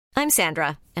I'm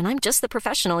Sandra, and I'm just the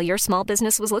professional your small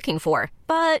business was looking for.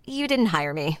 But you didn't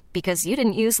hire me because you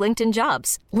didn't use LinkedIn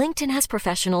Jobs. LinkedIn has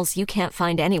professionals you can't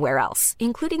find anywhere else,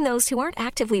 including those who aren't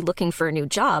actively looking for a new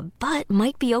job, but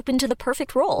might be open to the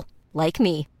perfect role, like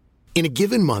me. In a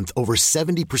given month, over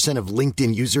 70% of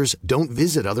LinkedIn users don't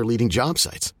visit other leading job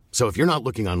sites. So if you're not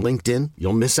looking on LinkedIn,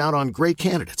 you'll miss out on great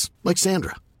candidates like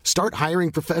Sandra. Start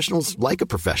hiring professionals like a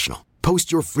professional.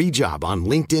 Post your free job on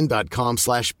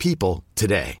linkedin.com/people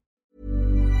today.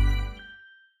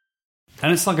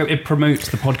 And it's like it promotes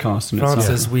the podcast.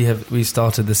 Francis, we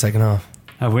started the second half.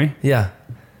 Have we? Yeah.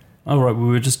 Oh, right. We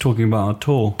were just talking about our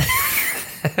tour.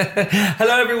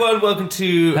 Hello, everyone. Welcome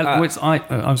to... I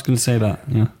was going to say that,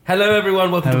 yeah. Hello,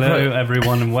 everyone. Welcome Hello,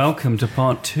 everyone, and welcome to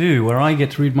part 2, where I get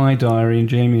to read my diary and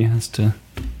Jamie has to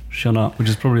shut up, which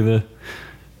is probably the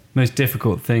most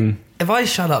difficult thing. If I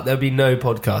shut up, there'll be no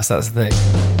podcast. That's the thing.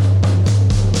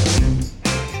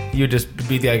 You'd just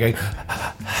be there going...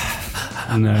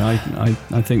 No,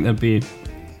 I think there'd be a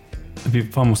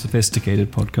far more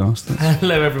sophisticated podcast.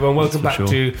 Hello, everyone. Welcome back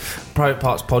to Private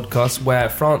Parts Podcast, where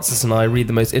Francis and I read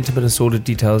the most intimate and sordid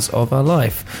details of our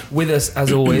life. With us,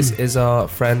 as always, is our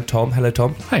friend Tom. Hello,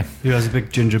 Tom. Hey. Who has a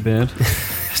big ginger beard.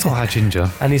 It's not that ginger.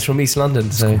 And he's from East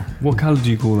London, so... What colour do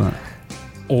you call that?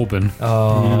 Auburn.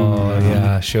 Oh,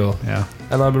 yeah, sure. Yeah.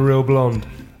 And I'm a real blonde.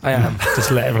 I am. Just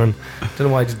to let everyone... Don't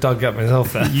know why I just dug up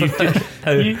myself there.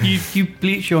 You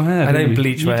bleach your hair. I don't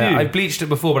bleach my hair. I bleached it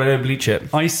before, but I don't bleach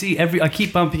it. I see I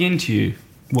keep bumping into you.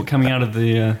 What, coming out of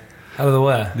the... out of the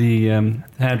where? The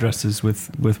hairdressers with...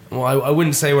 Well, I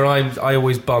wouldn't say where I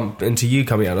always bump into you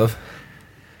coming out of.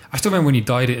 I still remember when you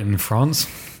dyed it in France,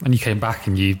 and you came back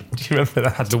and you... Do you remember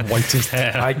that? Had the whitest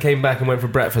hair. I came back and went for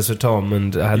breakfast with Tom,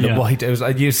 and I had the white... It was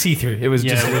see-through. It was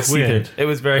just... It was weird. It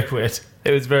was very weird. It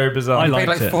was very bizarre. I paid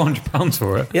like it. £400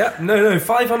 for it. Yeah, no,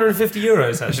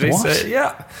 €550 actually. What? So,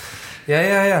 yeah.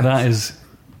 That is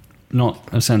not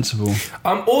a sensible.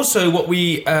 Also, what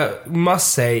we must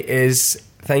say is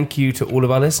thank you to all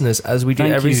of our listeners, as we do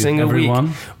every single week.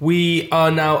 We are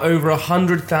now over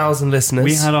 100,000 listeners.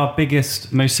 We had our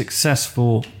biggest, most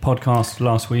successful podcast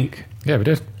last week. Yeah, we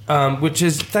did. Which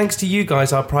is thanks to you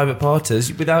guys, our private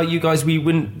parters. Without you guys, we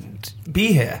wouldn't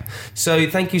be here. So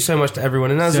thank you so much to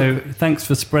everyone. And thanks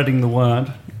for spreading the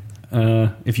word.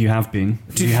 If you have been.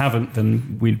 If you haven't,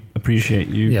 then we'd appreciate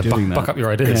you doing that. Buck up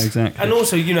your ideas. Yeah, exactly. And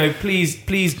also,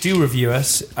 please do review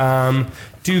us.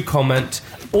 Do comment.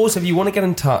 Also, if you want to get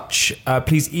in touch,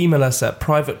 please email us at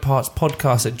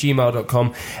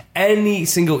privatepartspodcast@gmail.com. Any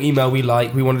single email we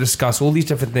like. We want to discuss all these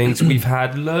different things. We've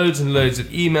had loads and loads of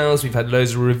emails. We've had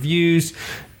loads of reviews.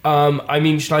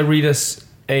 Should I read us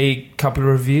a couple of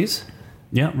reviews?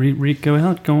 Yeah, go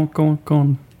ahead. Go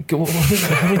on.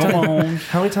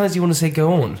 How many times do you want to say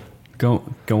go on? Go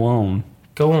on.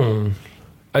 Go on.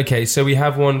 Okay, so we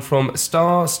have one from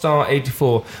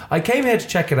Star84. I came here to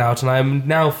check it out, and I am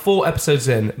now 4 episodes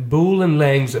in. Boole and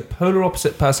Lang's polar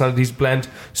opposite personalities blend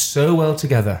so well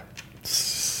together.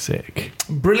 Sick.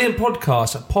 Brilliant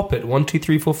podcast. Pop it 1 2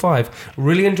 3 4 5.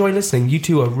 Really enjoy listening. You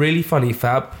two are really funny.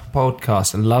 Fab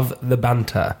podcast. Love the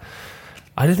banter.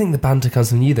 I don't think the banter comes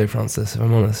from you though, Francis, if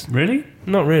I'm honest. Really?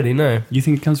 Not really, no. You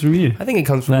think it comes from you? I think it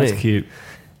comes from me. That's cute.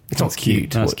 It's not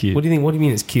cute. That's cute. What do you think? What do you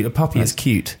mean it's cute? A puppy is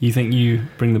cute. You think you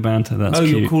bring the banter? That's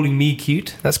cute. Oh, you're calling me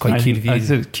cute? That's quite cute of you. I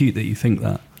think it's cute that you think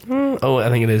that. Oh, I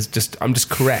think it is. I'm just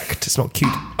correct. It's not cute.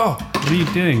 Oh, what are you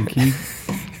doing?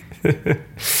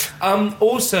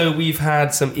 Also, we've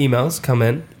had some emails come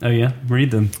in. Oh yeah,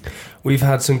 read them. We've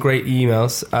had some great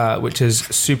emails, which is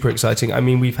super exciting. I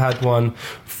mean, we've had one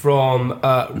from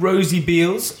Rosie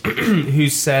Beals, who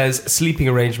says sleeping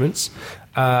arrangements.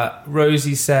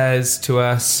 Rosie says to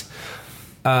us,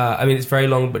 it's very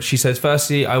long, but she says,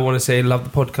 firstly, I want to say love the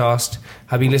podcast.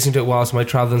 I've been listening to it whilst my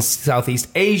travels in Southeast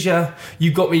Asia.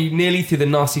 You got me nearly through the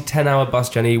nasty 10-hour bus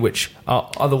journey, which are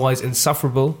otherwise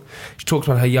insufferable. She talks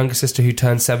about her younger sister who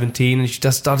turned 17, and she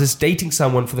just started dating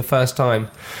someone for the first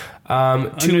time.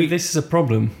 This is a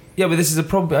problem. Yeah, but this is a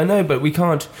problem. I know, but we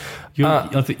can't. Do you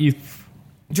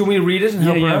want me to read it and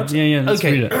help her out? Yeah, let's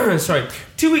read it. Sorry.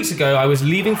 2 weeks ago, I was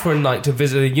leaving for a night to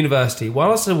visit a university.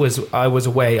 Whilst I was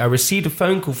away, I received a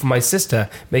phone call from my sister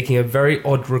making a very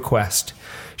odd request.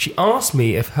 She asked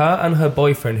me if her and her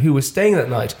boyfriend, who was staying that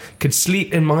night, could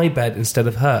sleep in my bed instead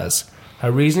of hers.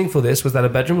 Her reasoning for this was that her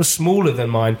bedroom was smaller than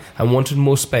mine and wanted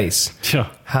more space. Sure.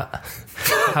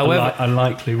 However, a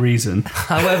likely reason.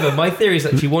 However, my theory is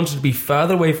that she wanted to be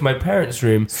further away from my parents'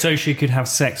 room so she could have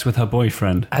sex with her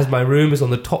boyfriend. As my room is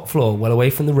on the top floor, well away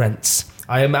from the rents.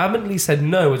 I adamantly said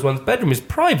no, as one's bedroom is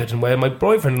private and where my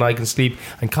boyfriend and I can sleep,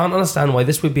 and can't understand why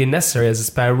this would be unnecessary as a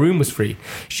spare room was free.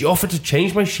 She offered to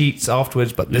change my sheets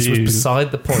afterwards, but this was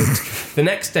beside the point. The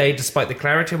next day, despite the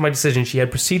clarity of my decision, she had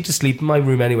proceeded to sleep in my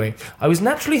room anyway. I was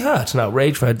naturally hurt and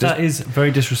outraged for her. That is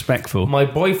very disrespectful. My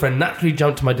boyfriend naturally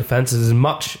jumped to my defence as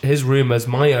much his room as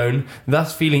my own,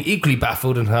 thus feeling equally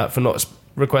baffled and hurt for not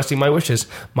requesting my wishes.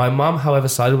 My mum, however,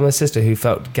 sided with my sister, who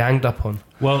felt ganged up on.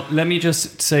 Well, let me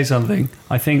just say something.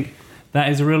 I think that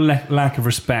is a real lack of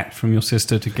respect from your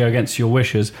sister to go against your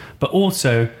wishes. But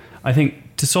also, I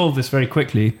think to solve this very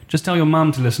quickly, just tell your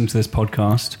mum to listen to this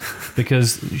podcast,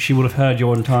 because she will have heard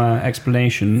your entire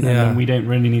explanation, and then we don't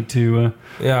really need to...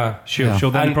 She'll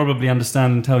then probably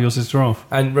understand and tell your sister off.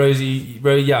 And Rosie's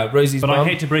But mum... I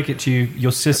hate to break it to you,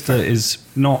 your sister is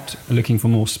not looking for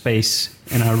more space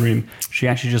in her room. She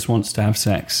actually just wants to have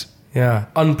sex. Yeah,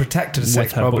 unprotected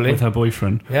sex, probably. With her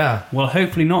boyfriend. Yeah. Well,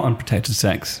 hopefully not unprotected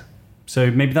sex. So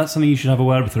maybe that's something you should have a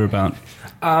word with her about.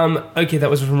 Okay, that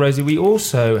was from Rosie. We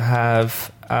also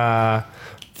have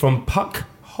from Puck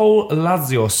Hole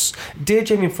Lazios. Dear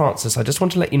Jamie and Francis, I just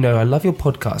want to let you know I love your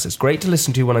podcast. It's great to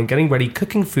listen to when I'm getting ready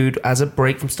cooking food as a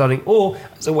break from studying or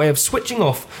as a way of switching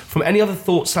off from any other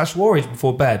thoughts/worries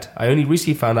before bed. I only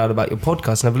recently found out about your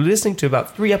podcast and I've been listening to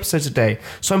about 3 episodes a day,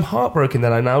 so I'm heartbroken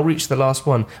that I now reached the last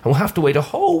one and will have to wait a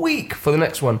whole week for the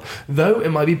next one, though it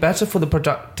might be better for the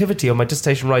productivity of my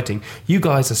dissertation writing. You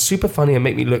guys are super funny and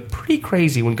make me look pretty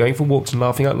crazy when going for walks and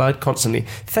laughing out loud constantly.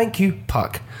 Thank you,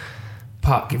 Puck.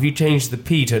 Puck, if you change the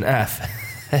P to an F,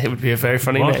 it would be a very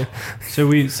funny name. So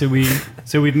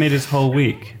we've made his whole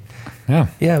week. Yeah.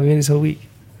 Yeah, we made his whole week.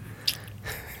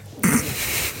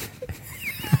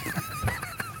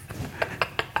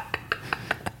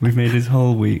 We've made his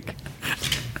whole week.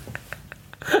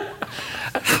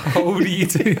 How old are you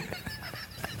two?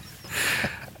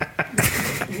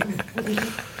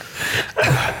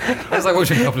 It's like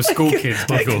watching a couple of school kids,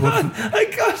 Michael. I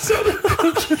can't stop.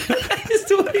 It's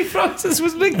the way Francis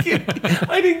was looking at me.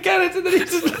 I didn't get it, and then he was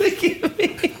just looking at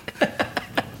me.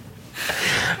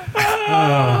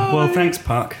 Well, thanks,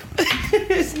 Puck.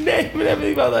 His name and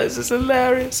everything about that is just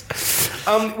hilarious.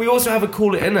 We also have a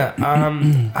caller in it.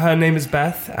 Her name is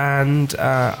Beth, and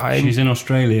she's in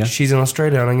Australia. She's in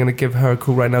Australia, and I'm going to give her a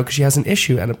call right now because she has an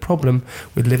issue and a problem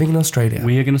with living in Australia.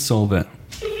 We are going to solve it.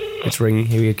 It's ringing.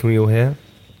 Here we go. Can we all hear?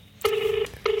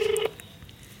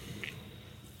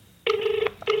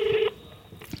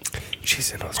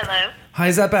 She's in Australia. Hello. Hi,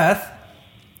 is that Beth?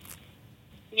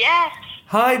 Yes.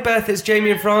 Hi, Beth. It's Jamie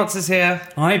and Francis here.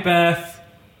 Hi, Beth.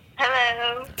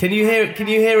 Hello. Can you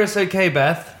hear us? Okay,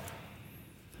 Beth.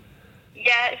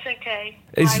 Yeah, it's okay.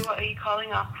 Is- Why? What are you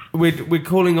calling off? We're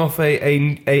calling off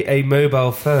a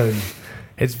mobile phone.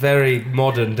 It's very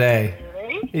modern day.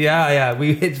 Really? Yeah.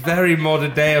 It's very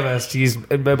modern day of us to use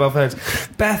mobile phones.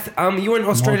 Beth, you're in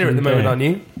Australia at the moment, aren't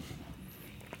you?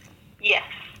 Yes.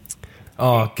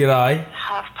 Oh, g'day.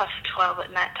 12:30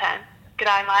 at night time.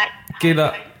 G'day, mate.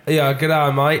 G'day. Yeah,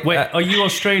 g'day, mate. Wait, are you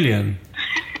Australian?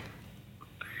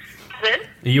 Pardon?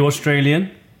 Are you Australian?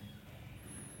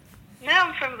 No,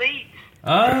 I'm from Leeds.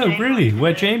 Oh, really?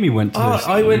 Where Jamie went to?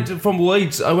 I went from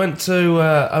Leeds. I went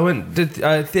did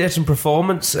theatre and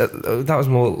performance. That was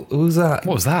more. Who was that?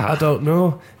 What was that? I don't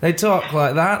know. They talk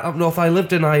like that up north. I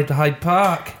lived in Hyde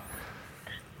Park.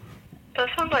 That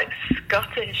sounds like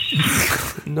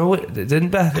Scottish. No, it didn't,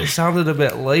 Beth. It sounded a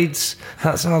bit Leeds.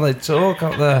 That's how they talk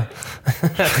up there.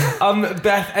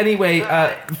 Beth, anyway,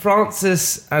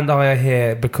 Francis and I are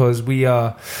here because we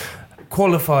are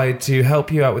qualified to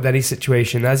help you out with any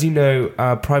situation. As you know,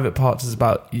 our private parts is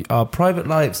about our private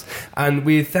lives, and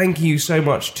we thank you so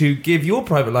much to give your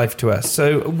private life to us.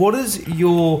 So what is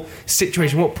your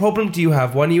situation? What problem do you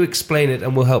have? Why don't you explain it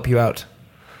and we'll help you out?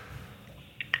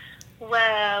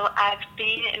 Well, I've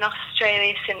been in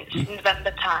Australia since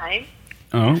November time.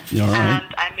 Oh, you're all right.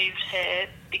 And I moved here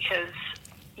because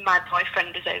my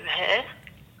boyfriend is over here.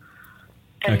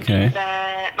 And Okay.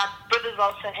 My brother's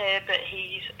also here, but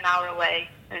he's an hour away,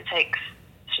 and it's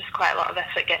just quite a lot of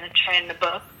effort getting a train and a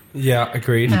bus. Yeah,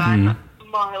 agreed. So I'm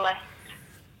more or less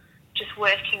just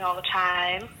working all the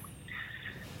time.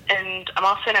 And I'm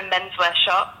also in a menswear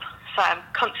shop, so I'm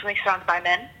constantly surrounded by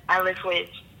men. I live with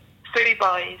 3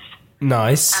 boys,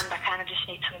 Nice. and I kind of just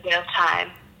need some girl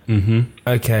time.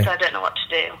 Okay. So I don't know what to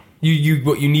do.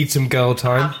 You need some girl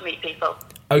time? How to meet people.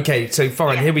 Okay, so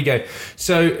fine, Yeah. here we go.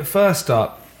 So first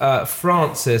up,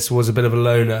 Francis was a bit of a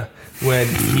loner when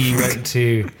he went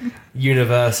to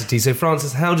university. So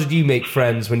Francis, how did you make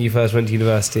friends when you first went to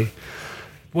university?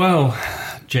 Well,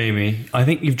 Jamie, I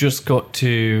think you've just got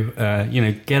to,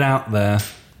 get out there,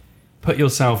 put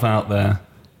yourself out there,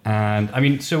 And I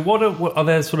mean, so what are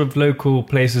there sort of local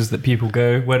places that people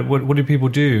go? What do people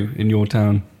do in your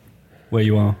town, where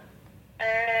you are?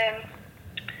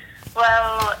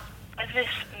 Well, there's this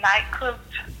nightclub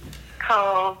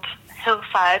called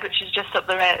Hillside, which is just up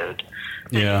the road.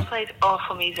 They Yeah. just plays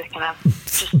awful music, and I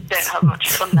just don't have much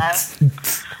fun there.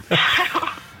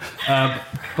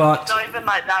 But Not even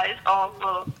like that. It's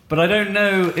awful. But I don't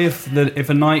know if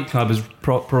a nightclub is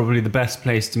probably the best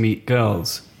place to meet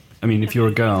girls. I mean, if you're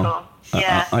a girl,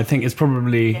 Yeah. I think it's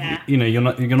probably you're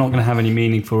not going to have any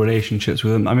meaningful relationships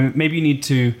with them. I mean, maybe you need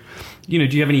to, do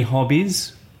you have any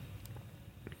hobbies?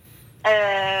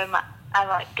 I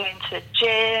like going to the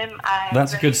gym.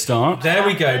 That's a good start. There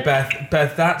we go, Beth.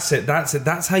 Beth, that's it.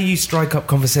 That's how you strike up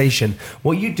conversation.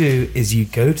 What you do is you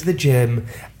go to the gym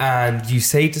and you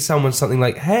say to someone something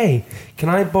like, "Hey, can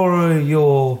I borrow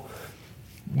your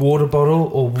water bottle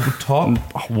or top?"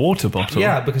 Water bottle.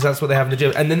 Yeah, because that's what they have in the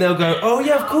gym. And then they'll go, "Oh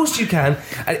yeah, of course you can."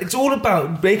 And it's all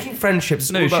about making friendships.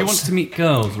 It's all No, she about wants to meet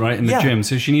girls, right, in the Yeah. gym.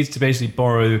 So she needs to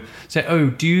basically say,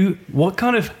 "Oh, what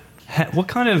kind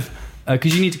of?"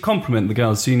 Because you need to compliment the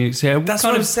girls, so you need to say, That's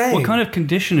what I'm saying. What kind of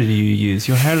conditioner do you use?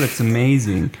 Your hair looks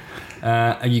amazing."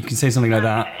 And you can say something like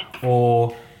that,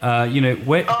 or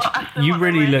you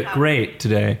really look great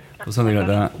today, or something like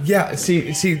that. Yeah,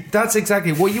 see, that's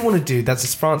exactly what you want to do.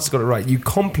 That's Francis got it right. You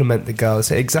compliment the girl,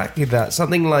 say exactly that.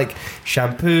 Something like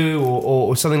shampoo,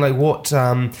 or something like what,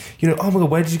 oh my God,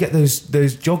 where did you get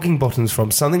those jogging bottoms from?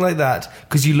 Something like that,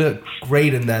 because you look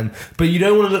great in them. But you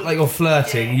don't want to look like you're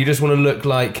flirting. You just want to look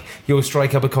like you'll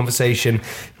strike up a conversation.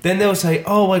 Then they'll say,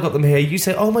 "Oh, I got them here." You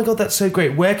say, "Oh my God, that's so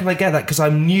great. Where can I get that? Because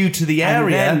I'm new to the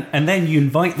area." And then you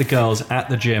invite the girls at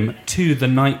the gym to the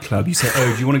nightclub. You say,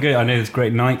 "Oh, do you want to go? I know this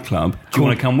great nightclub. Do you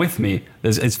want to come with me?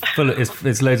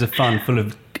 It's loads of fun, full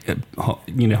of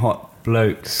hot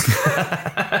blokes."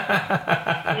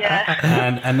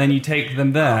 Yeah. and then you take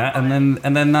them there, and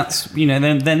then that's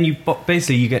then you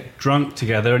basically you get drunk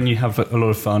together and you have a lot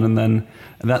of fun, and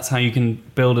that's how you can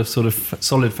build a sort of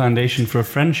solid foundation for a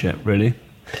friendship, really.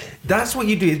 That's what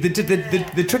you do.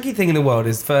 The tricky thing in the world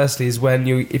is, firstly, is when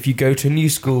if you go to a new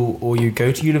school, or you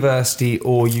go to university,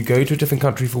 or you go to a different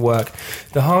country for work,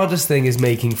 the hardest thing is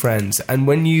making friends. And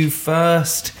when you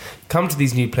first come to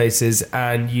these new places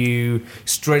and you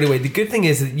straight away, the good thing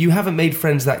is that you haven't made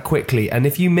friends that quickly. And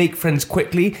if you make friends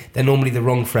quickly, they're normally the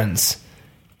wrong friends.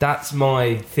 That's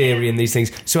my theory in these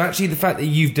things. So actually, the fact that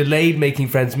you've delayed making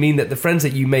friends mean that the friends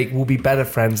that you make will be better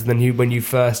friends than when you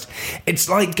first. It's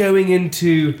like going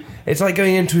into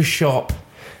a shop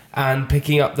and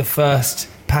picking up the first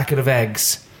packet of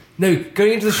eggs. No,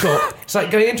 going into the shop. It's like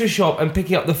going into a shop and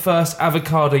picking up the first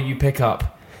avocado you pick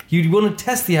up. You want to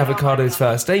test the avocados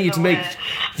first, don't you?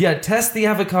 Test the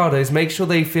avocados, make sure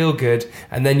they feel good,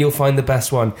 and then you'll find the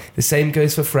best one. The same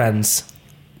goes for friends.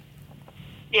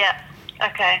 Yeah.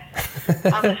 Okay.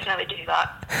 I'll definitely do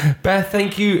that. Beth,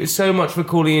 thank you so much for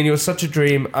calling in. You're such a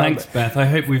dream. Thanks, Beth. I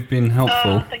hope we've been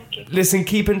helpful. Oh, thank you. Listen,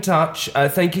 keep in touch.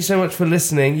 Thank you so much for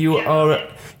listening. You are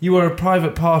a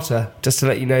private parter, just to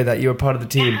let you know that you're a part of the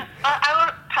team. I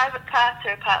want a private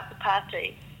parter, a part of the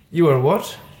party. You are a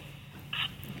what?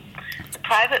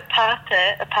 Private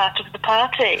parter, a part of the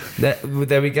party.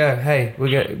 There we go. Hey,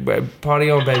 we're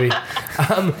party on, baby.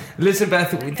 Listen,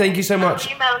 Beth, thank you so much.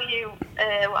 I'll email you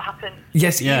what happened.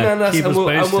 Yes, Yeah, email us keep and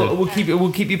us posted.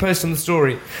 we'll keep you posted on the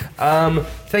story.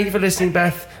 Thank you for listening,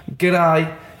 Beth. Good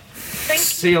eye. Thank you.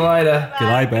 See you later. Good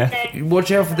eye, Beth.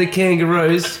 Watch out for the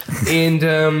kangaroos and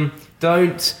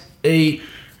don't eat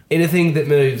anything that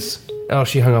moves. Oh,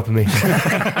 she hung up on me.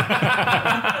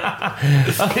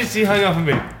 She hung up on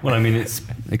me. Well, I mean, it's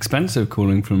expensive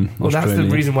calling from Well, Australia. that's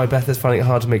the reason why Beth is finding it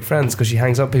hard to make friends, because she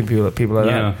hangs up on people like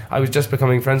Yeah. that. I was just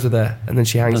becoming friends with her, and then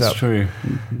she hangs That's up. true.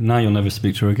 Now you'll never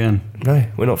speak to her again. No,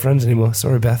 we're not friends anymore.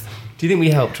 Sorry, Beth. Do you think we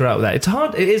helped her out with that? It's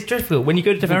hard. It is difficult when you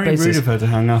go to different Very places. rude of her to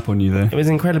hang up on you, though. It was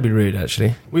incredibly rude,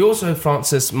 actually. We also,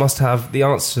 Francis, must have the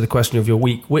answer to the question of your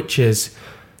week, which is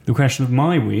The question of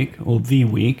my week, or the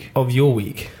week, of your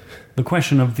week. the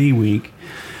question of the week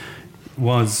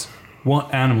was,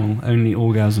 what animal only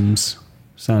orgasms,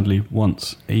 sadly,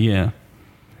 once a year?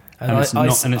 And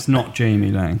it's not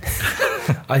Jamie Lang.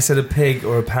 I said a pig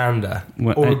or a panda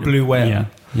Well, or a blue whale.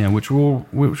 Yeah, which were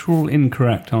all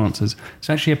incorrect answers. It's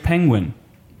actually a penguin.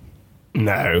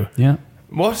 No. Yeah,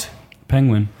 What?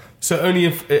 penguin. So only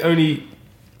if it only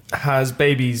has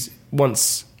babies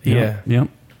once a year. Yeah,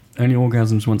 only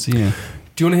orgasms once a year.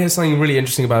 Do you want to hear something really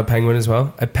interesting about a penguin as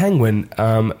well? A penguin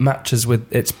matches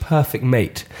with its perfect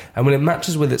mate. And when it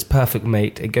matches with its perfect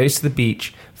mate, it goes to the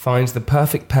beach, finds the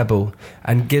perfect pebble,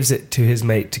 and gives it to his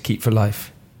mate to keep for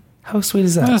life. How sweet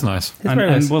is that? That's nice. It's very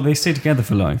nice. well, they stay together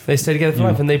for life. They stay together for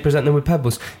life and they present them with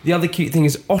pebbles. The other cute thing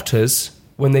is otters,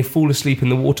 when they fall asleep in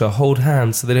the water, hold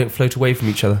hands so they don't float away from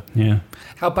each other. Yeah.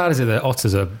 How bad is it that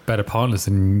otters are better partners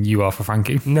than you are for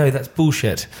Frankie? No, that's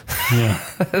bullshit. Yeah.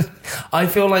 I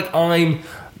feel like do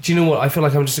you know what? I feel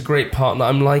like I'm just a great partner.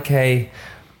 You're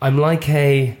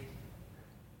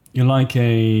like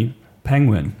a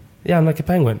penguin. Yeah, I'm like a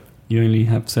penguin. You only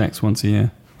have sex once a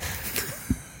year.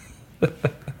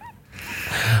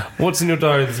 What's in your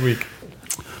diary this week?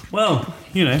 Well,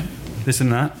 this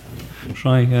and that.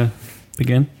 Shall I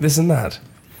begin? This and that.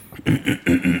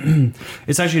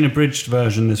 It's actually an abridged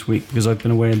version this week because I've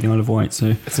been away in the Isle of Wight,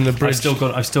 so it's an abridged.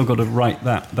 I've still got to write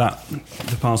that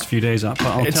the past few days up. But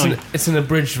I'll tell you, it's an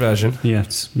abridged version.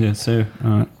 Yes, yeah. So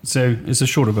it's a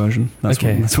shorter version. That's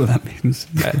okay. That's what that means.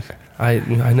 I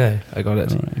know. I got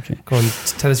it. All right, okay. Go on.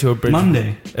 Tell us your abridged.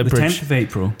 Monday, the 10th of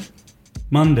April.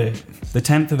 Monday, the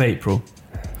 10th of April.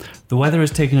 The weather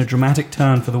has taken a dramatic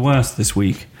turn for the worse this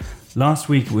week. Last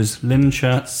week it was linen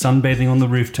shirts, sunbathing on the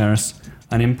roof terrace,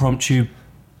 an impromptu...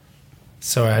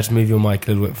 Sorry, I had to move your mic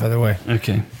a little bit further away.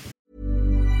 Okay.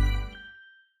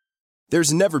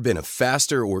 There's never been a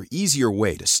faster or easier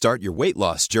way to start your weight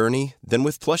loss journey than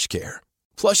with PlushCare.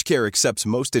 PlushCare accepts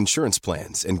most insurance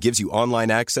plans and gives you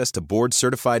online access to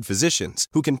board-certified physicians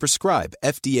who can prescribe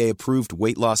FDA-approved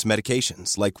weight loss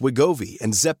medications like Wegovy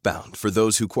and Zepbound for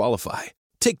those who qualify.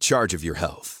 Take charge of your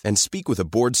health and speak with a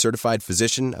board-certified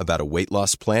physician about a weight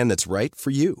loss plan that's right for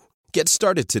you. Get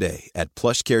started today at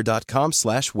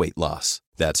plushcare.com/weight-loss.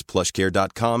 That's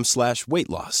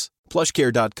plushcare.com/weight-loss.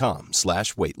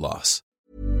 plushcare.com/weight-loss.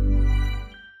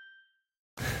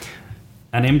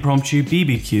 An impromptu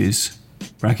BBQs,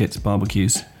 brackets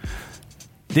barbecues.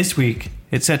 This week,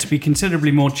 it's set to be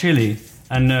considerably more chilly.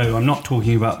 And no, I'm not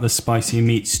talking about the spicy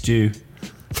meat stew.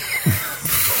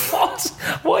 What?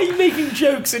 Why are you making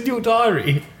jokes in your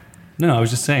diary? No, I was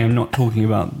just saying I'm not talking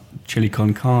about chili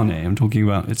con carne. I'm talking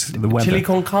about it's the weather. Chili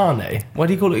con carne? Why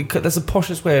do you call it? That's the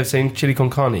poshest way of saying chili con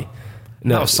carne.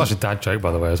 No, that was such a dad joke,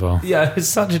 by the way, as well. Yeah, it's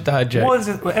such a dad joke. What is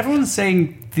it? Everyone's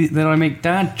saying that I make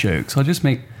dad jokes. I just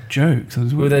make jokes.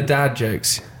 Well, they're dad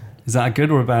jokes. Is that a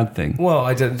good or a bad thing? Well,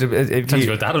 I don't... Depends if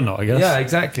you're a dad or not, I guess. Yeah,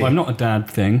 exactly. Well, I'm not a dad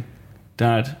thing.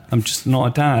 Dad. I'm just not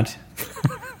a dad.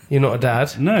 You're not a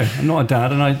dad? No, I'm not a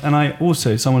dad. And I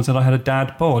also, someone said I had a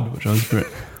dad bod, which I was a bit...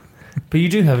 But you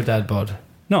do have a dad bod.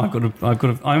 No,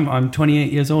 I'm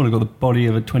 28 years old. I've got the body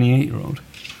of a 28-year-old.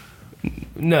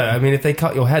 No, I mean, if they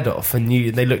cut your head off and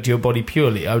they looked at your body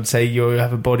purely, I would say you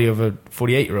have a body of a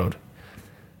 48-year-old.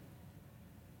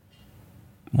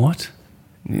 What?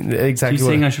 Exactly. Are you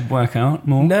saying I should work out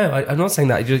more? No, I'm not saying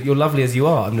that. You're lovely as you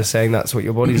are. I'm just saying that's what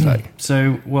your body's like.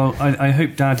 So, well, I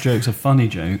hope dad jokes are funny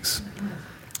jokes.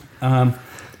 I'm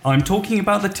talking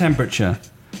about the temperature.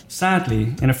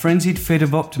 Sadly, in a frenzied fit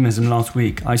of optimism last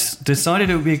week, I decided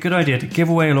it would be a good idea to give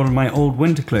away a lot of my old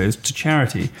winter clothes to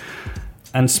charity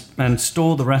and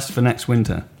store the rest for next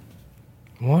winter.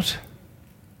 What?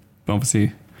 But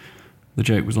obviously, the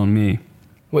joke was on me.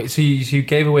 Wait, so you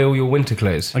gave away all your winter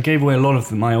clothes? I gave away a lot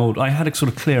of my old... I had a sort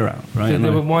of clear out, right?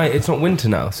 But why? It's not winter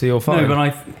now, so you're fine.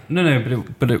 No,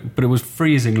 but it was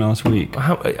freezing last week.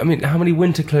 How many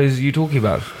winter clothes are you talking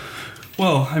about?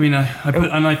 Well, I mean,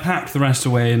 I packed the rest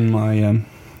away in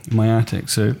my attic.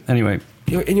 So anyway,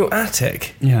 You're in your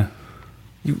attic? yeah,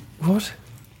 You what?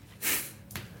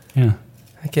 yeah.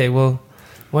 Okay, well,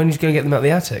 why don't you just go and get them out of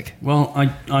the attic? Well,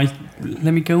 I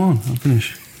let me go on. I'll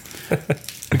finish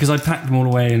because I packed them all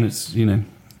away, and it's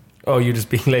Oh, you're just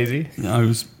being lazy? I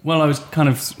was kind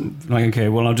of like, okay,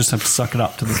 well, I'll just have to suck it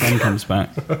up till the sun comes back.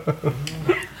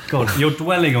 God, you're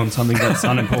dwelling on something that's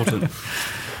unimportant.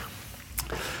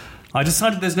 I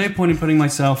decided there's no point in putting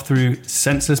myself through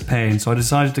senseless pain, so I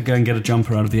decided to go and get a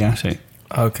jumper out of the attic.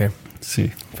 Okay. See.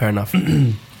 Fair enough.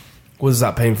 Was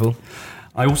that painful?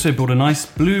 I also bought a nice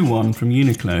blue one from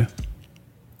Uniqlo.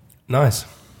 Nice.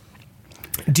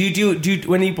 Do you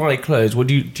when you buy clothes, what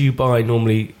do you buy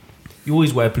normally? You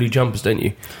always wear blue jumpers, don't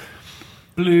you?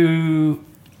 Blue...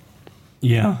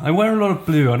 Yeah, I wear a lot of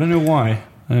blue. I don't know why.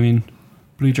 I mean...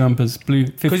 Blue jumpers, blue,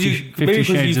 50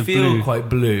 shades of blue. You feel quite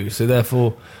blue, so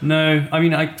therefore... No, I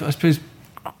mean, I suppose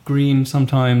green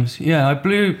sometimes. Yeah,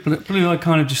 blue, I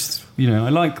kind of just, I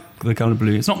like the colour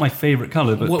blue. It's not my favourite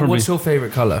colour, but probably... What's your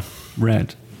favourite colour?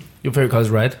 Red. Your favourite colour is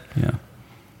red? Yeah.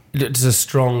 It's a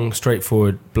strong,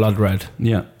 straightforward blood red.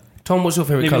 Yeah. Tom, what's your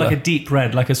favourite colour? Like a deep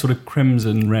red, like a sort of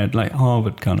crimson red, like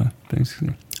Harvard colour,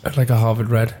 basically. Like a Harvard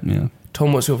red? Yeah.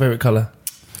 Tom, what's your favourite colour?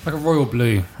 Like a royal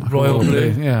blue. Royal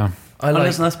blue? Yeah.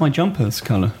 That's my jumper's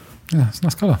colour. Yeah, it's a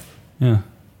nice colour. Yeah.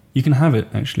 You can have it,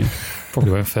 actually,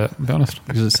 Probably won't fit, to be honest.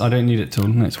 because I don't need it till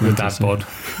next With week. dad bod.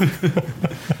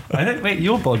 I don't. Wait,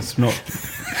 your bod's not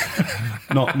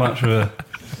much of a.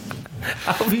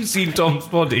 Have you seen Tom's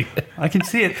body? I can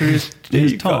see it through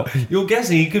his top. You're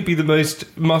guessing he could be the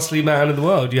most muscly man in the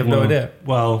world. You have no idea.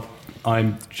 Well, I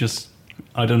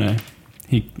don't know.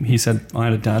 He said I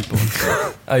had a dad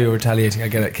bod. Oh, you're retaliating. I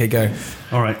get it. Okay, go.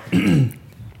 All right.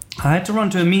 I had to run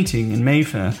to a meeting in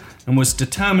Mayfair and was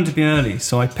determined to be early,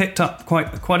 so I picked up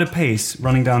quite a pace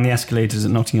running down the escalators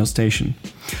at Notting Hill Station.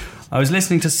 I was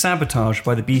listening to Sabotage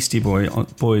by the Beastie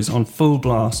Boys on full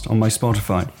blast on my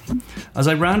Spotify. As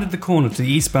I rounded the corner to the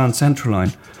eastbound Central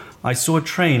Line, I saw a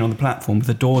train on the platform with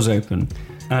the doors open.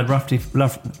 I had roughly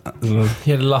You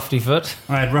had a lofty foot.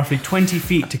 I had roughly 20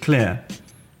 feet to clear.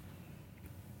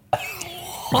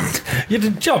 You had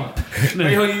to jump. No.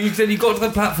 You said you got to the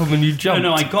platform and you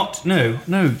jumped.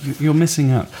 You're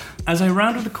missing out. As I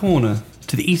rounded the corner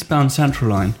to the eastbound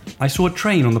Central Line, I saw a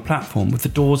train on the platform with the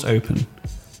doors open.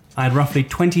 I had roughly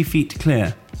 20 feet to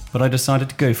clear, but I decided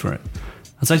to go for it.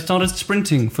 As I started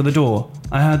sprinting for the door,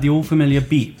 I heard the all-familiar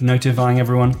beep notifying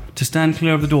everyone to stand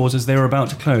clear of the doors as they were about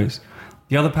to close.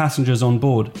 The other passengers on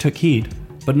board took heed,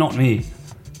 but not me.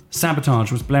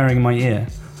 Sabotage was blaring in my ear.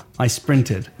 I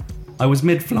sprinted. I was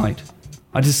mid-flight.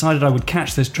 I decided I would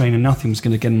catch this train and nothing was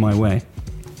going to get in my way.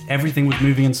 Everything was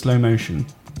moving in slow motion,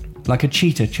 like a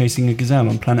cheetah chasing a gazelle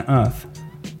on planet Earth.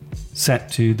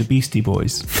 Set to the Beastie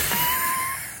Boys.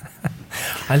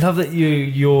 I love that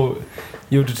you're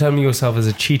determining yourself as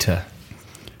a cheetah.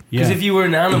 Because Yeah. if you were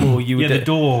an animal, you would. Yeah, the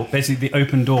door, basically the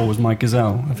open door was my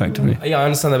gazelle, effectively. Yeah, I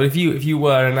understand that. But if you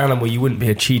were an animal, you wouldn't be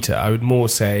a cheetah. I would more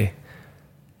say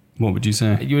What would you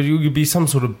say? you'd be some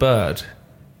sort of bird.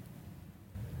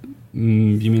 You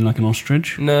mean like an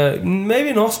ostrich? No, maybe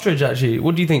an ostrich. Actually,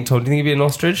 what do you think, Tom? Do you think you'd be an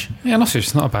ostrich? Yeah, an ostrich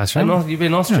is not a bad show. You'd be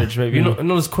an ostrich, maybe. Yeah.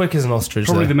 Not as quick as an ostrich.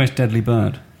 Probably though. the most deadly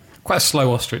bird. Quite a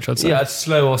slow ostrich, I'd say. Yeah, a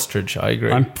slow ostrich. I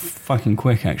agree. I'm fucking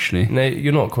quick, actually. No,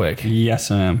 you're not quick. Yes,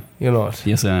 I am. You're not.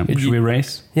 Yes, I am. You- Should we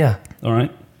race? Yeah. All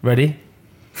right. Ready?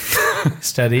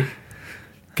 Steady.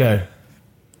 Go.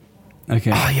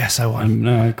 Okay. Oh, yes, I won.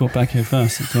 No, I got back here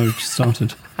first. That's why we just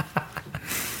started.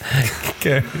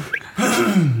 Go.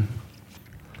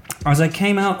 As I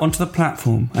came out onto the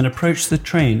platform and approached the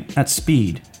train at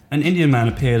speed, an Indian man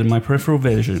appeared in my peripheral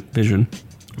vision.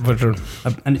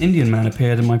 An Indian man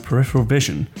appeared in my peripheral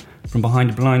vision from behind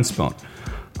a blind spot.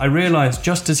 I realised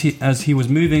just as he was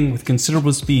moving with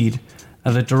considerable speed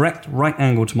at a direct right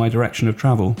angle to my direction of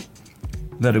travel,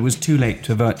 that it was too late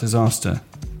to avert disaster,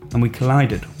 and we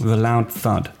collided with a loud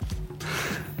thud.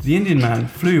 The Indian man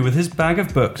flew with his bag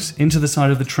of books into the side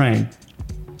of the train.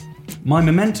 My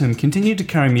momentum continued to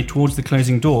carry me towards the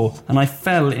closing door, and I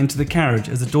fell into the carriage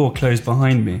as the door closed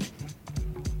behind me.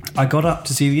 I got up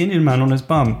to see the Indian man on his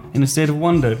bum, in a state of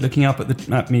wonder, looking up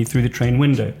at me through the train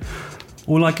window.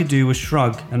 All I could do was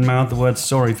shrug and mouth the word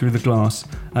sorry through the glass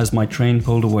as my train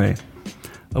pulled away.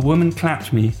 A woman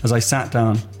clapped me as I sat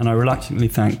down, and I reluctantly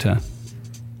thanked her.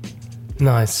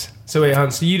 Nice. So wait,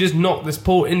 Hans, so you just knocked this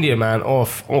poor Indian man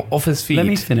off his feet. Let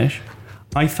me finish.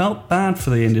 I felt bad for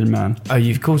the Indian man. Oh,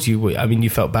 of course you would. I mean, you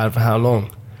felt bad for how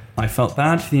long? I felt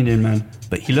bad for the Indian man,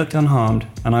 but he looked unharmed,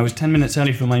 and I was 10 minutes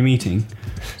early for my meeting,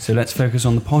 so let's focus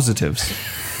on the positives.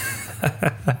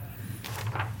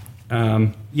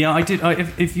 Yeah, I did.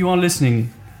 If you are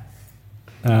listening,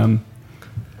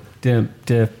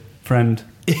 dear friend,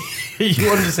 You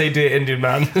wanted to say dear Indian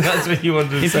man. That's what you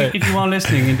wanted to say. if you are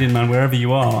listening, Indian man, wherever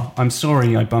you are, I'm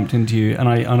sorry I bumped into you, and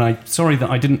I'm sorry that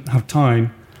I didn't have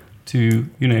time to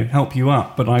help you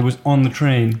up, but I was on the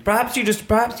train. Perhaps you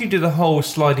did a whole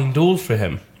sliding doors for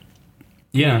him.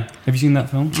 Yeah, have you seen that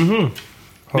film?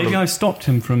 Mm-hmm. Maybe I stopped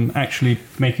him from actually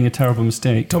making a terrible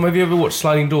mistake. Tom, have you ever watched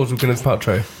Sliding Doors with Gwyneth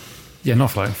Paltrow? Yeah,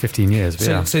 not for like 15 years, but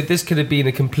yeah. So this could have been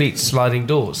a complete sliding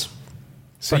doors.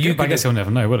 So I guess he'll never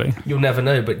know, will he? You'll never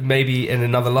know, but maybe in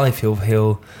another life he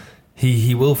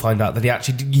will find out that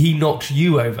he knocked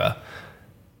you over.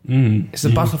 It's the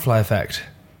butterfly effect.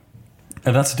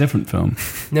 Oh, that's a different film.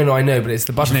 No, I know, but it's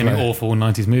the Just butterfly. naming awful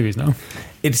 90s movies now.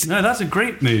 No, that's a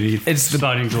great movie. It's the-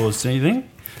 Sliding Doors, don't you think?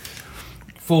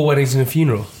 4 Weddings and a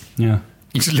Funeral. Yeah.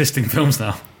 You're just listing films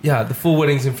now. Yeah, the 4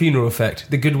 Weddings and Funeral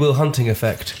effect, the Good Will Hunting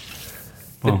effect,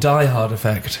 the Well. Die Hard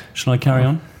effect, Shall I carry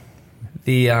on?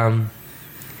 the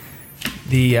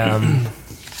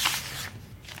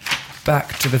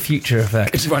Back to the Future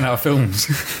effect. It's run out of films.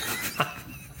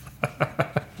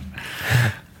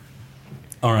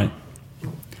 All right.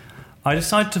 I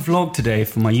decided to vlog today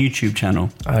for my YouTube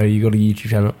channel. Oh, you got a YouTube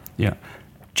channel? Yeah.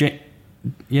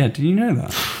 Yeah, did you know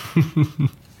that?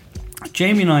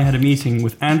 Jamie and I had a meeting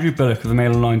with Andrew Bullock of the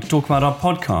Mail Online to talk about our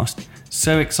podcast.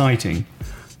 So exciting.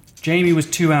 Jamie was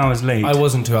 2 hours late. I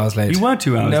wasn't 2 hours late. You were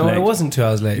 2 hours late. No, I wasn't 2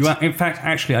 hours late. You were, in fact,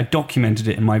 actually, I documented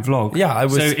it in my vlog. Yeah, I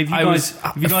was. So if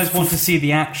you guys want to see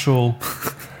the actual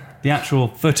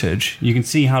footage, you can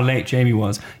see how late Jamie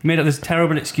was. He made up this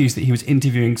terrible excuse that he was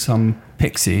interviewing some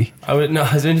pixie. I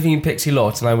was interviewing Pixie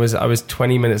Lott, and I was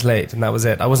 20 minutes late, and that was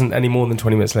it. I wasn't any more than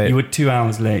 20 minutes late. You were 2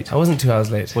 hours late. I wasn't 2 hours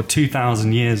late. Or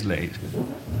 2,000 years late.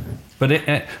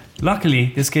 But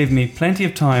luckily, this gave me plenty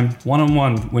of time,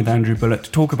 one-on-one with Andrew Bullock,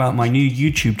 to talk about my new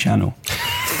YouTube channel.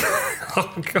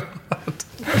 Oh, God.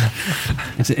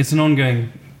 It's an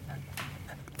ongoing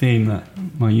theme,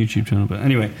 my YouTube channel. But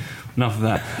anyway, enough of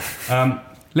that.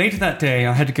 Later that day,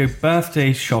 I had to go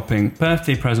birthday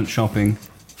present shopping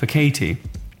for Katie.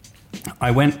 I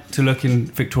went to look in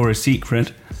Victoria's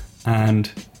Secret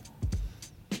and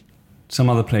some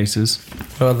other places.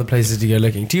 What other places do you go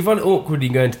looking? Do you find it awkward when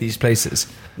you go into these places?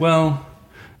 Well,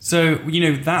 so,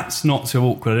 that's not so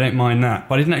awkward. I don't mind that.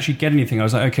 But I didn't actually get anything. I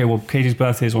was like, okay, well, Katie's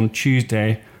birthday is on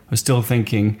Tuesday. I was still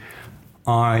thinking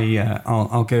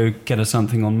I'll go get her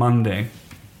something on Monday.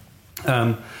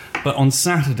 But on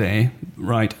Saturday,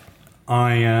 right,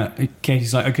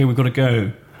 Katie's like, okay, we've got to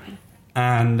go.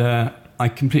 And I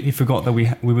completely forgot that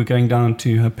we were going down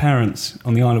to her parents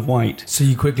on the Isle of Wight. So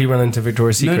you quickly ran into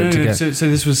Victoria's Secret to get... So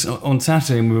this was on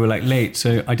Saturday and we were like late.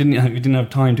 So we didn't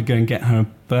have time to go and get her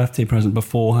birthday present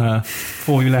before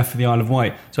we left for the Isle of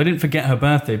Wight. So I didn't forget her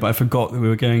birthday, but I forgot that we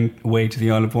were going away to the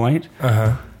Isle of Wight.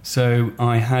 Uh-huh. So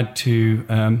I had to...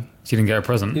 So you didn't get her a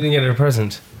present? You didn't get her a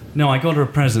present? No, I got her a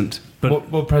present.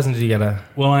 But what present did you get her?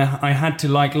 Well, I had to,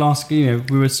 we were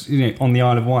on the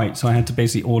Isle of Wight, so I had to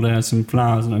basically order her some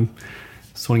flowers, and I'm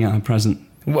sorting out her present.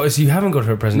 What, so you haven't got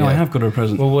her a present yet? yet? I have got her a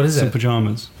present. Well, what is it? Some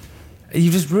pyjamas.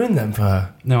 You just ruined them for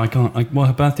her. No, I can't. Well,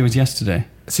 her birthday was yesterday.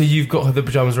 So you've got her the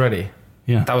pyjamas ready?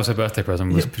 Yeah. That was her birthday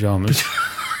present, was pyjamas.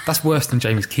 That's worse than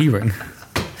Jamie's keyring.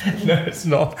 No, it's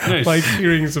not. No, my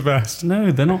keyring's the best.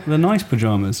 No, they're not. They're nice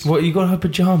pyjamas. What, you got her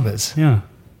pyjamas? Yeah.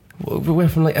 Where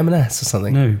from, M&S or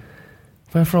something? No.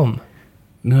 Where from?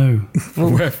 No.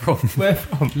 Well, where from? Where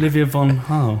from? Olivia von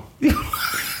Hall.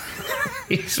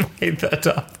 He's made that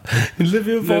up.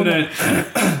 Olivia von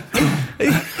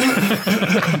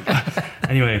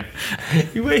Anyway.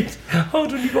 Wait,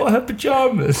 hold on, you got her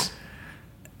pyjamas?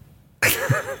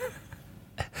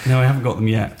 No, I haven't got them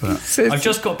yet, but I've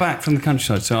just got back from the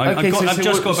countryside, so I've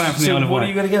just got back from the Isle of Wight. What are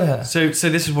you going to get her? So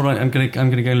this is what I'm going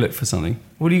to go look for something.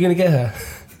 What are you going to get her?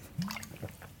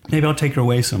 Maybe I'll take her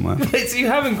away somewhere. Wait, so you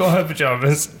haven't got her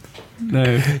pyjamas?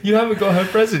 No. You haven't got her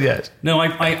present yet? No,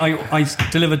 I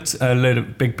delivered a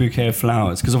big bouquet of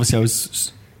flowers, because obviously I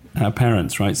was her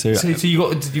parents, right? So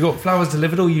you got flowers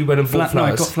delivered, or you went and bought flowers?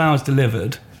 No, I got flowers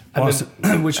delivered,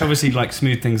 which obviously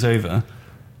smoothed things over.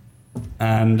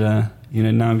 And, now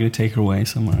I'm going to take her away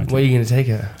somewhere. Where are you going to take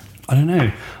her? I don't know.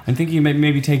 I'm thinking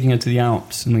maybe taking her to the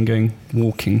Alps and then going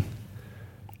walking.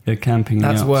 Go camping in the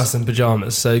Alps. That's worse than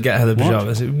pyjamas, so get her the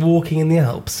pyjamas. What? Walking in the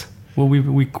Alps? Well,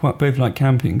 we both like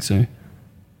camping, so...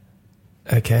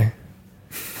 Okay.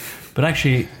 But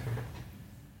actually...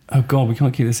 Oh, God, we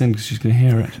can't keep this in because she's going to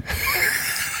hear it.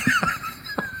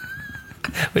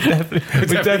 We're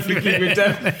definitely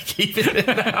keeping it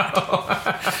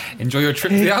now. Enjoy your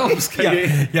trip to the Alps,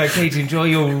 Katie. Yeah, Katie, enjoy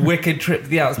your wicked trip to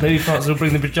the Alps. Maybe Francis will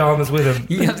bring the pyjamas with him.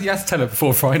 You have to tell her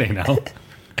before Friday now.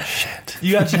 Shit.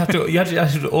 You actually have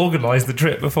to organise the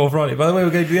trip before Friday. By the way,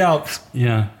 we're going to the Alps.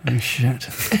 Yeah. Oh, shit.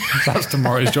 That's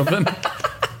tomorrow's job then.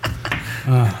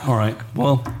 All right.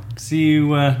 Well, see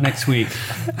you next week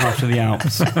after the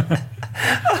Alps.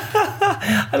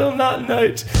 And on that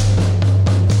note...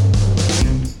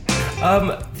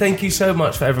 thank you so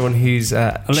much for everyone who's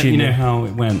I'll let you know how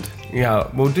it went.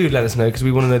 Yeah, well, do let us know, because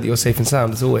we want to know that you're safe and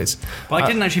sound, as always. But I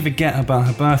didn't actually forget about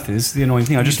her birthday. This is the annoying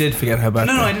thing. I just did forget her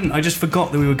birthday. No, I didn't. I just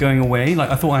forgot that we were going away.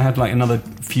 I thought I had another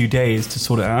few days to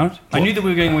sort it out. What? I knew that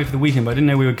we were going away for the weekend, but I didn't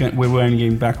know we were only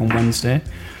getting back on Wednesday.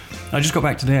 I just got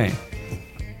back today.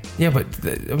 Yeah, but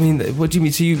what do you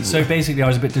mean? So basically, I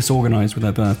was a bit disorganised with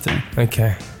her birthday.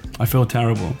 Okay. I feel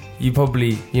terrible. You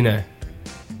probably,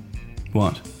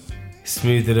 What?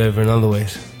 Smoothed it over in other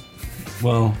ways.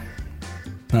 Well,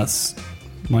 that's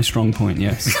my strong point,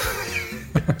 yes.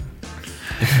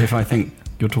 if I think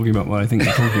you're talking about what I think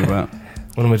you're talking about.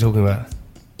 What am I talking about?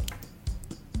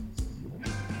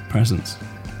 Presents.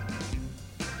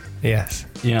 Yes.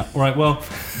 Yeah, all right, well,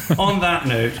 on that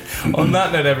note...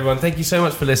 everyone, thank you so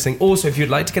much for listening. Also, if you'd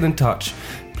like to get in touch,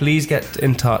 please get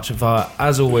in touch via,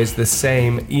 as always, the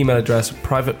same email address,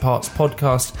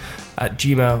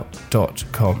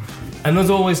 privatepartspodcast@gmail.com. And as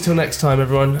always, till next time,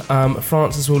 everyone,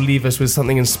 Francis will leave us with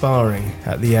something inspiring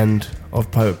at the end of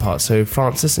Private Parts. So,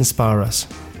 Francis, inspire us.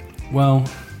 Well,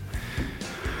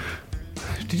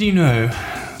 did you know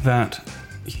that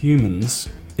humans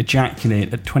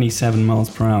ejaculate at 27 miles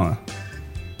per hour?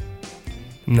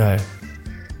 No.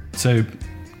 So,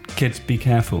 kids, be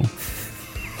careful.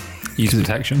 Use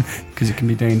protection. Because it can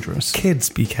be dangerous. Kids,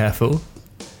 be careful.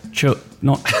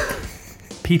 Not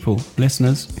people,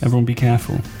 listeners, everyone be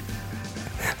careful.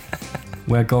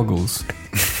 Wear goggles.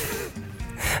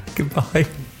 Goodbye.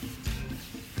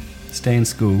 Stay in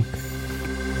school.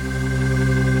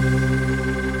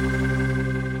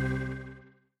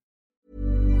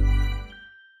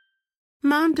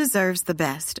 Mom deserves the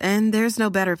best, and there's no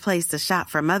better place to shop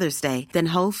for Mother's Day than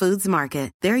Whole Foods Market.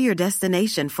 They're your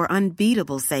destination for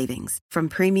unbeatable savings, from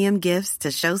premium gifts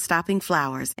to show-stopping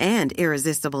flowers and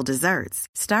irresistible desserts.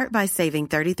 Start by saving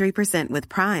 33% with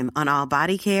Prime on all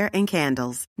body care and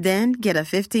candles. Then get a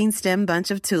 15-stem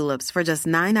bunch of tulips for just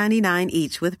 $9.99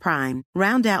 each with Prime.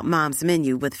 Round out Mom's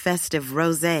menu with festive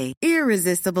rosé,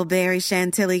 irresistible berry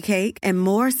chantilly cake, and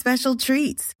more special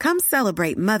treats. Come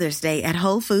celebrate Mother's Day at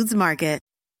Whole Foods Market.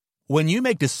 When you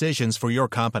make decisions for your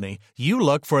company, you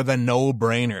look for the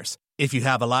no-brainers. If you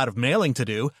have a lot of mailing to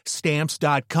do,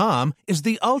 Stamps.com is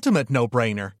the ultimate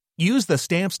no-brainer. Use the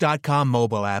Stamps.com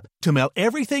mobile app to mail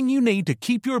everything you need to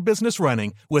keep your business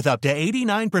running with up to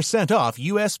 89% off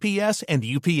USPS and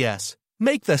UPS.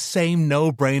 Make the same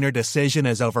no-brainer decision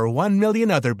as over 1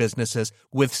 million other businesses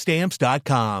with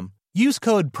Stamps.com. Use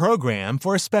code PROGRAM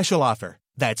for a special offer.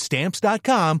 That's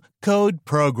Stamps.com, code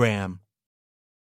PROGRAM.